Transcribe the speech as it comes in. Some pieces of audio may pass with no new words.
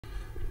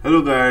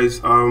Hello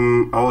guys,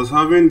 I was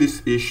having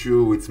this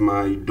issue with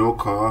my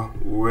Docker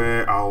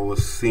where I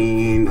was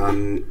seeing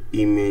an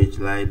image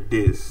like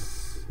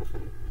this.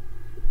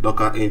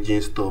 Docker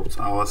engine stopped.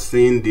 I was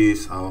seeing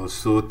this, I was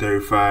so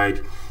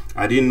terrified.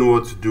 I didn't know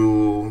what to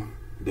do.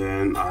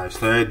 Then I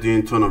started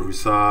doing ton of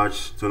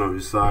research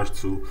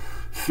to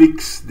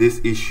fix this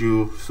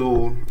issue.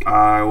 So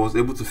I was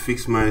able to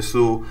fix mine.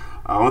 So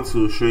I want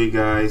to show you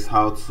guys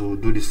how to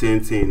do the same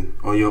thing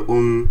on your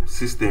own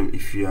system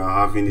if you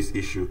are having this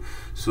issue.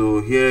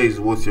 So here is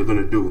what you're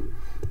going to do.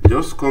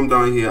 Just come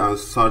down here and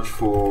search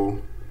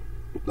for,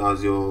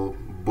 that's your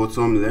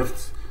bottom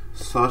left,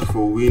 search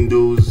for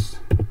Windows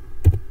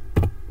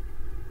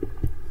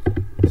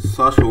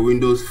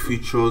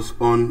features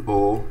on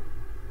or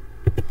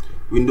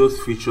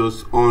Windows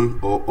features on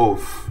or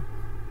off.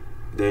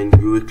 Then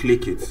you will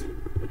click it.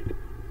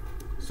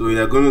 So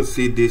you're going to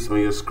see this on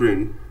your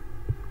screen.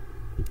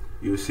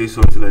 You see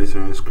something like this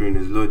on your screen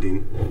is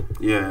loading.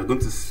 Yeah, you're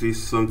going to see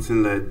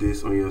something like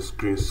this on your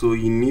screen. So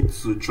you need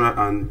to try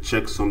and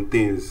check some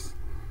things.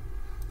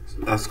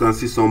 As you can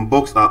see, some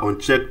boxes are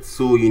unchecked,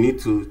 so you need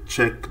to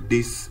check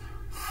these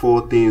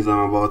 4 things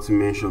I'm about to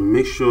mention.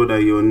 Make sure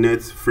that your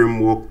Net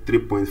Framework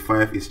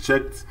 3.5 is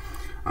checked,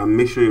 and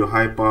make sure your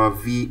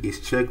Hyper-V is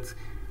checked.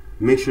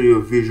 Make sure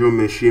your Virtual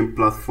Machine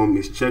platform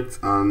is checked,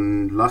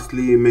 and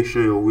lastly, make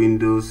sure your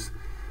Windows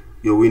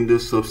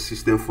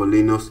subsystem for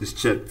Linux is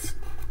checked.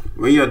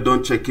 When you are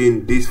done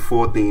checking these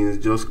 4 things,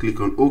 just click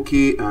on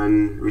OK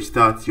and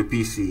restart your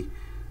PC.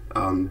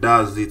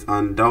 That's it,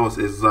 and that was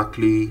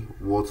exactly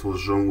what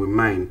was wrong with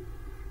mine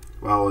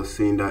while I was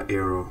seeing that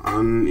error.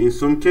 And in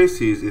some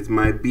cases, it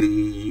might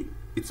be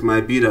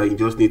that you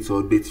just need to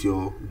update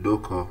your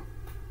Docker.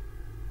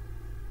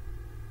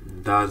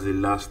 That's the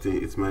last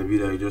thing. It might be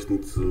that you just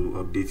need to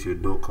update your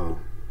Docker.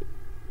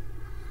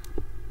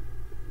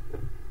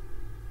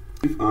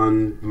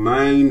 And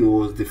mine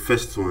was the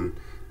first one.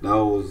 That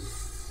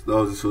was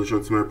the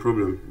solution to my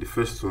problem, the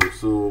first one.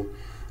 So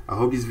I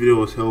hope this video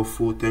was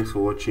helpful. Thanks for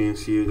watching.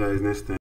 See you guys next time.